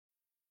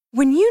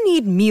When you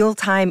need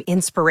mealtime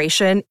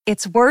inspiration,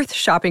 it's worth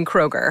shopping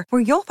Kroger,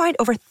 where you'll find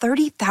over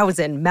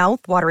 30,000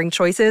 mouth-watering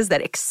choices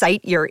that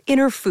excite your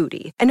inner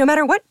foodie. And no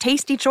matter what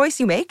tasty choice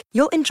you make,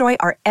 you'll enjoy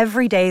our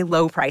everyday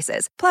low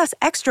prices, plus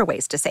extra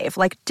ways to save,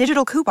 like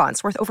digital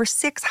coupons worth over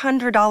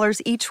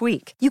 $600 each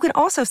week. You can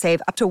also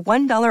save up to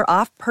 $1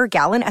 off per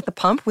gallon at the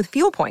pump with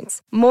fuel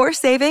points. More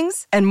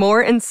savings and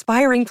more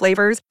inspiring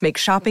flavors make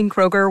shopping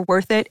Kroger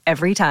worth it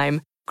every time.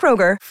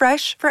 Kroger,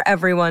 fresh for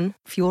everyone.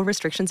 Fuel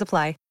restrictions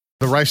apply.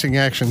 The racing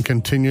action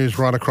continues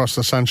right across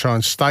the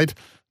Sunshine State.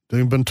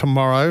 Doomben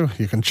tomorrow.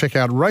 You can check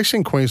out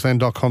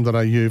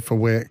racingqueensland.com.au for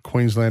where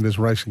Queensland is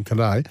racing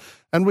today.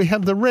 And we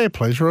have the rare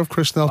pleasure of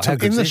Chris Nelson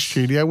in the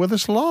studio with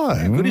us live.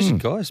 How good is it,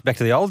 guys? Back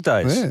to the old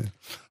days. Yeah.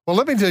 Well,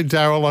 let me do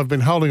Daryl. I've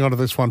been holding on to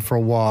this one for a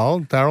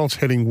while. Daryl's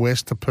heading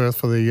west to Perth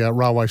for the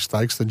Railway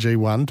Stakes, the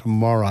G1,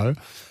 tomorrow.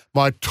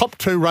 My top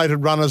two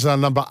rated runners are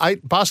number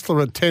 8,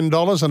 Bustler at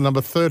 $10 and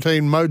number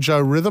 13,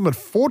 Mojo Rhythm at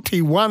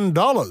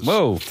 $41.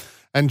 Whoa.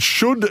 And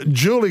should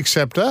Jewel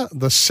Acceptor,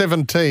 the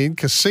 17,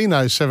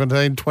 Casino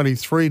 17,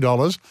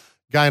 $23,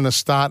 gain a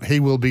start, he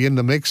will be in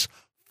the mix.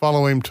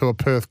 Follow him to a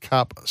Perth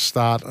Cup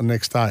start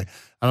next day.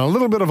 And a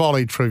little bit of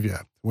Ollie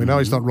trivia. We know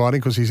he's not riding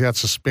because he's out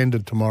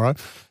suspended tomorrow.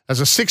 As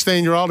a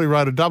 16-year-old, he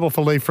rode a double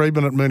for Lee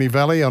Friedman at Moonee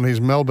Valley on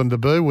his Melbourne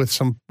debut.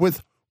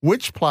 With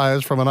which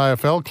players from an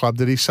AFL club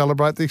did he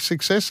celebrate the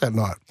success that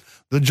night?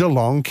 The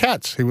Geelong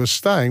Cats. He was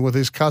staying with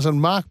his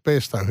cousin Mark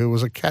Bairstow, who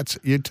was a Cats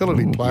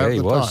utility player at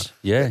the time.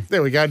 Yeah.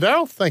 There we go,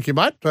 Daryl. Thank you,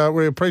 mate.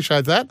 We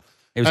appreciate that.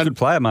 He was a good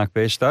player, Mark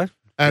Bairstow.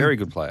 Very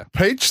good player.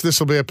 Peach, this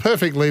will be a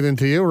perfect lead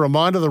into you. A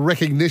reminder, the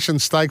Recognition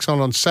Stakes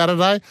on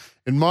Saturday.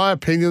 In my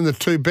opinion, the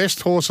two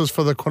best horses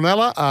for the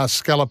Quinella are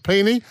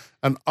Scalapini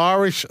and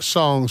Irish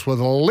Songs with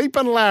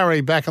Leapin'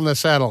 Larry back in the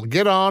saddle.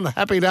 Get on,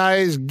 happy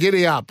days,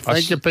 giddy up.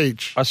 Thank you,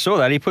 Peach. I saw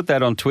that. He put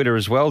that on Twitter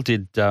as well,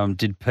 did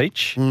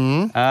Peach.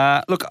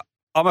 Look,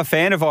 I'm a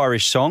fan of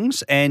Irish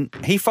Songs, and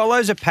he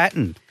follows a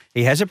pattern.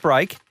 He has a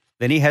break,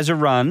 then he has a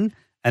run,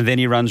 and then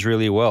he runs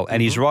really well.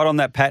 And he's right on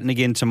that pattern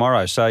again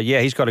tomorrow. So, yeah,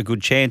 he's got a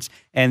good chance.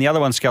 And the other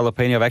one,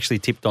 Scalapini, I've actually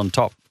tipped on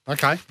top.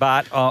 Okay.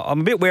 But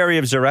I'm a bit wary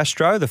of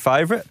Zarastro, the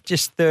favourite.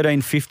 Just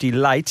 13.50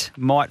 late,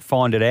 might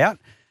find it out.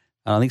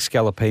 And I think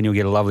Scalapini will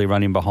get a lovely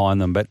run in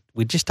behind them. But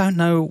we just don't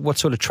know what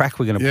sort of track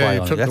we're going to play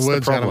on. Took That's the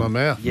words the out of problem.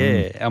 my mouth.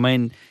 Yeah, I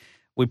mean,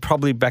 we're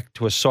probably back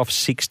to a soft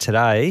 6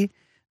 today.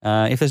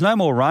 If there's no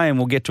more rain,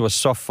 we'll get to a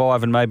soft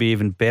 5 and maybe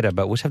even better.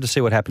 But we'll just have to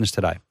see what happens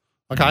today.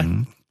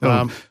 Okay.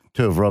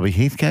 Two of Robbie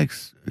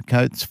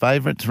Heathcote's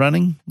favourites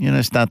running,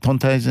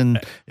 Startontes and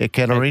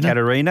Katarina.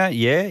 Katarina,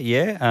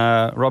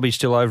 yeah. Robbie's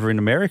still over in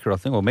America, I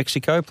think, or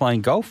Mexico,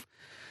 playing golf,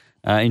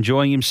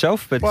 enjoying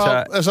himself. But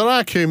as an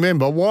RQ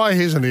member, why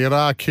isn't he at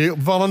RQ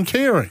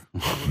volunteering?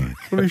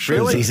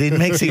 Really? He's in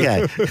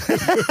Mexico.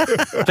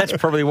 That's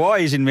probably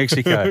why he's in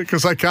Mexico.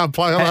 Because they can't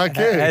play on RQ.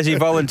 Has he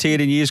volunteered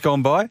in years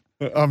gone by?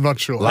 I'm not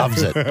sure. Loves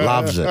it.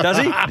 Does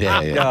he?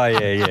 Yeah. Oh,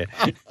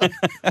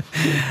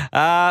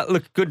 yeah.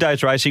 Look, good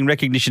day's racing.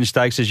 Recognition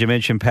Stakes, as you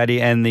mentioned,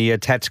 Paddy, and the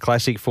Tats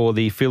Classic for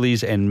the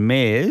fillies and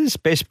mares.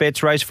 Best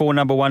bets, race 4,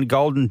 number 1,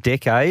 Golden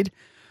Decade,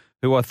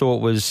 who I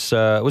thought was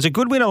a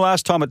good winner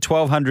last time at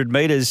 1,200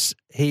 metres.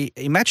 He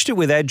matched it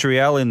with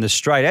Adriel in the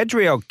straight.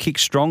 Adriel kicked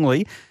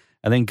strongly,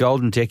 and then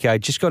Golden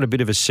Decade just got a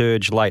bit of a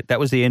surge late. That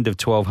was the end of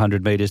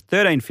 1,200 metres.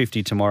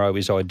 13.50 tomorrow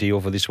is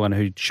ideal for this one,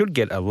 who should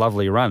get a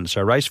lovely run.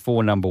 So race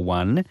 4, number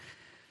 1.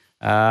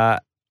 I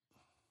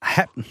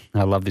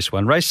love this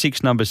one. Race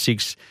 6, number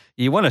 6.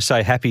 You want to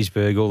say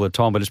Happysburg all the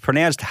time, but it's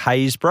pronounced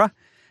Haysborough.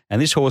 And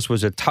this horse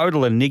was a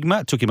total enigma.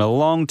 It took him a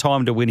long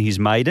time to win his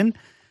maiden.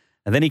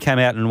 And then he came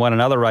out and won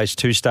another race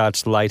 2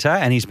 starts later,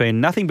 and he's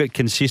been nothing but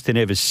consistent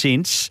ever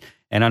since.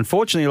 And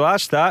unfortunately,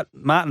 last start,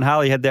 Martin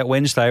Harley had that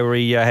Wednesday where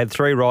he had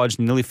 3 rides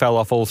and nearly fell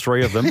off all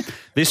 3 of them.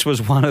 This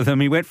was one of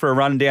them. He went for a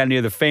run down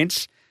near the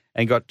fence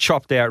and got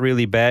chopped out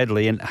really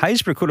badly. And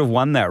Haysborough could have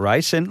won that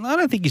race, and I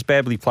don't think he's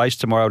badly placed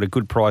tomorrow at a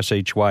good price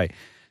each way.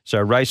 So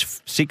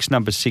race 6,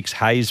 number 6,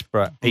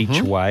 Haysborough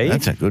each way.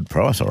 That's a good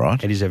price, all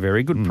right. It is a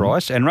very good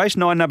price. And race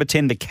 9, number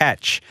 10, The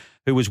Catch,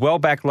 who was well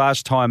back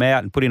last time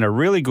out and put in a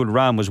really good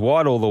run, was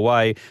wide all the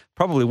way,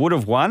 probably would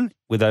have won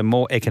with a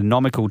more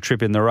economical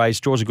trip in the race.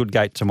 Draws a good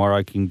gate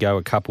tomorrow, can go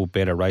a couple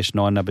better. Race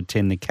 9, number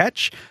 10, The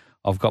Catch.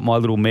 I've got my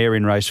little mare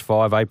in race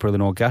 5, April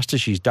in Augusta.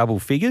 She's double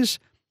figures.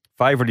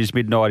 Favourite is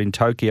Midnight in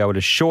Tokyo at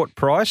a short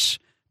price.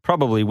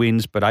 Probably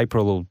wins, but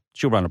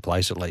she'll run a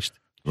place at least.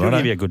 She'll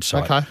give you a good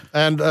sight. Okay.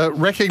 And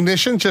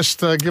Recognition,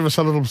 just give us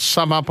a little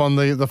sum up on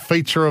the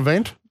feature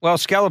event. Well,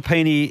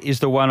 Scalapini is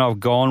the one I've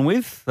gone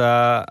with.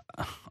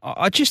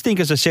 I just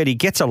think, as I said, he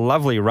gets a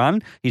lovely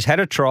run. He's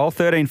had a trial,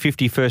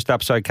 13.50 first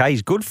up's okay.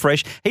 He's good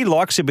fresh. He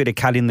likes a bit of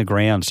cut in the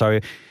ground. So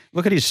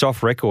look at his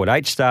soft record,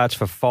 8 starts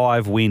for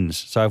 5 wins.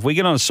 So if we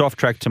get on a soft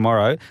track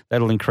tomorrow,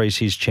 that'll increase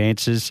his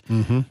chances.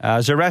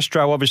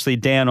 Zarastro obviously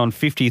down on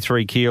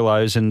 53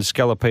 kilos and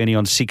Scalapini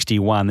on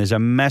 61. There's a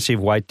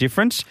massive weight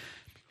difference.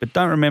 But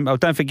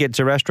don't forget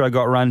Zarastro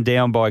got run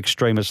down by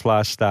Extremis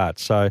last start.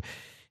 So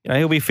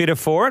he'll be fitter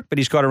for it, but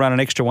he's got to run an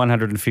extra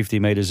 150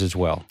 metres as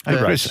well. Hey,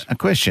 Chris, a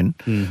question.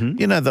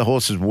 You know the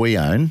horses we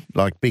own,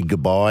 like Big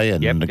Goodbye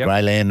and the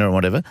Greylander and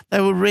whatever,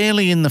 they were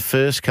rarely in the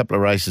first couple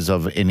of races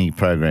of any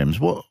programs.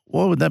 Why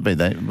would that be?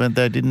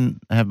 They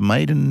didn't have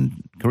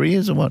maiden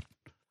careers or what?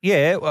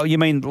 Yeah, well, you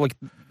mean like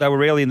they were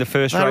rarely in the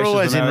first races? They're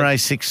always in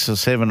race 6 or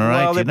 7 or 8.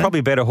 Well, they're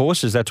probably better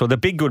horses, that's why. The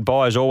Big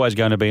Goodbye is always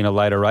going to be in a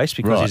later race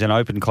because he's an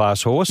open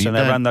class horse and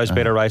they run those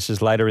better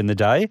races later in the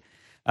day.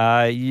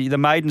 The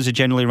maidens are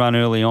generally run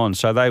early on,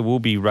 so they will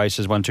be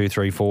races 1, 2,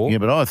 3, 4. Yeah,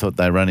 but I thought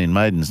they run in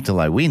maidens till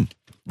they win.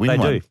 They one.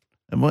 do.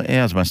 And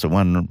ours must have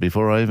won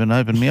before I even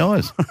opened my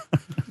eyes.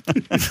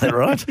 Is that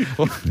right?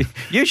 Well,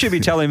 you should be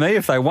telling me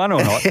if they won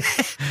or not.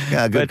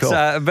 Yeah, good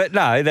call. But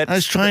no,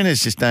 those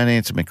trainers just don't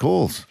answer my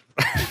calls.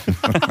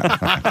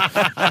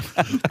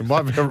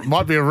 There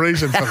might be a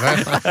reason for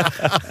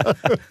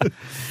that.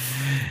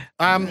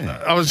 I'm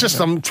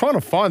trying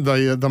to find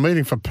the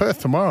meeting for Perth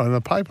tomorrow in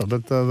the paper,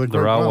 but the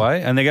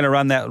railway, and they're going to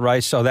run that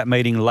race or that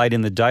meeting late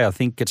in the day. I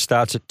think it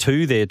starts at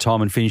 2 their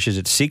time and finishes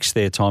at 6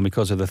 their time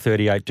because of the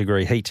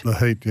 38-degree heat. The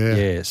heat, yeah.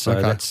 Yeah,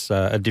 so that's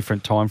a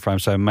different time frame.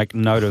 So make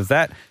note of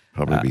that.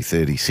 Probably be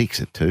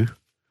 36 at 2.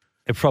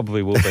 It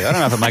probably will be. I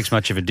don't know if it makes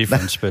much of a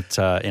difference, but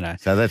So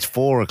that's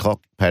 4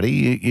 o'clock,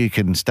 Paddy. You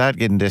can start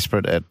getting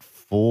desperate at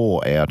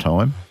 4 our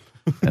time.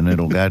 And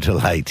it'll go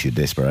till 8, your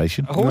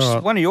desperation.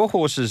 One of your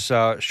horses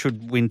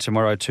should win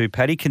tomorrow too,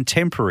 Paddy.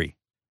 Contemporary.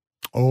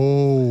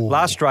 Oh.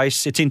 Last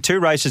race. It's in 2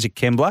 races at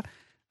Kembla.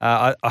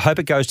 I hope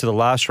it goes to the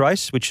last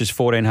race, which is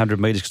 1,400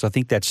 metres, because I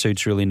think that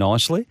suits really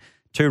nicely.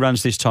 2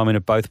 runs this time and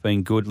have both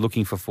been good,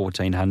 looking for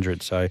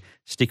 1,400. So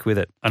stick with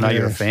it. I know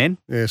you're a fan.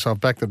 Yes, I've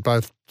backed at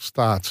both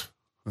starts,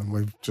 and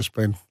we've just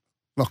been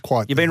not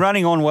quite. You've been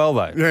running on well,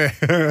 though. Yeah.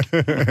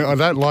 I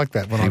don't like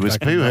that when He was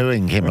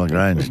poo-hooing Kembla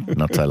Grange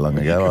not so long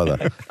ago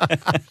either.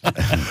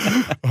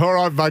 All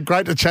right, mate,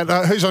 great to chat.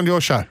 Who's on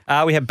your show?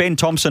 We have Ben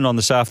Thompson on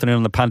this afternoon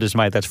on the Punters,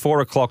 mate. That's 4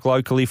 o'clock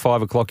locally,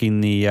 5 o'clock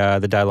in the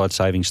daylight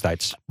saving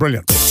states.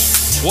 Brilliant.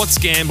 What's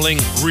gambling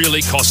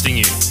really costing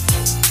you?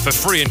 For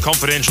free and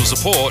confidential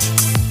support,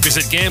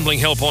 visit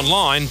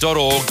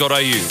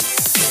gamblinghelponline.org.au.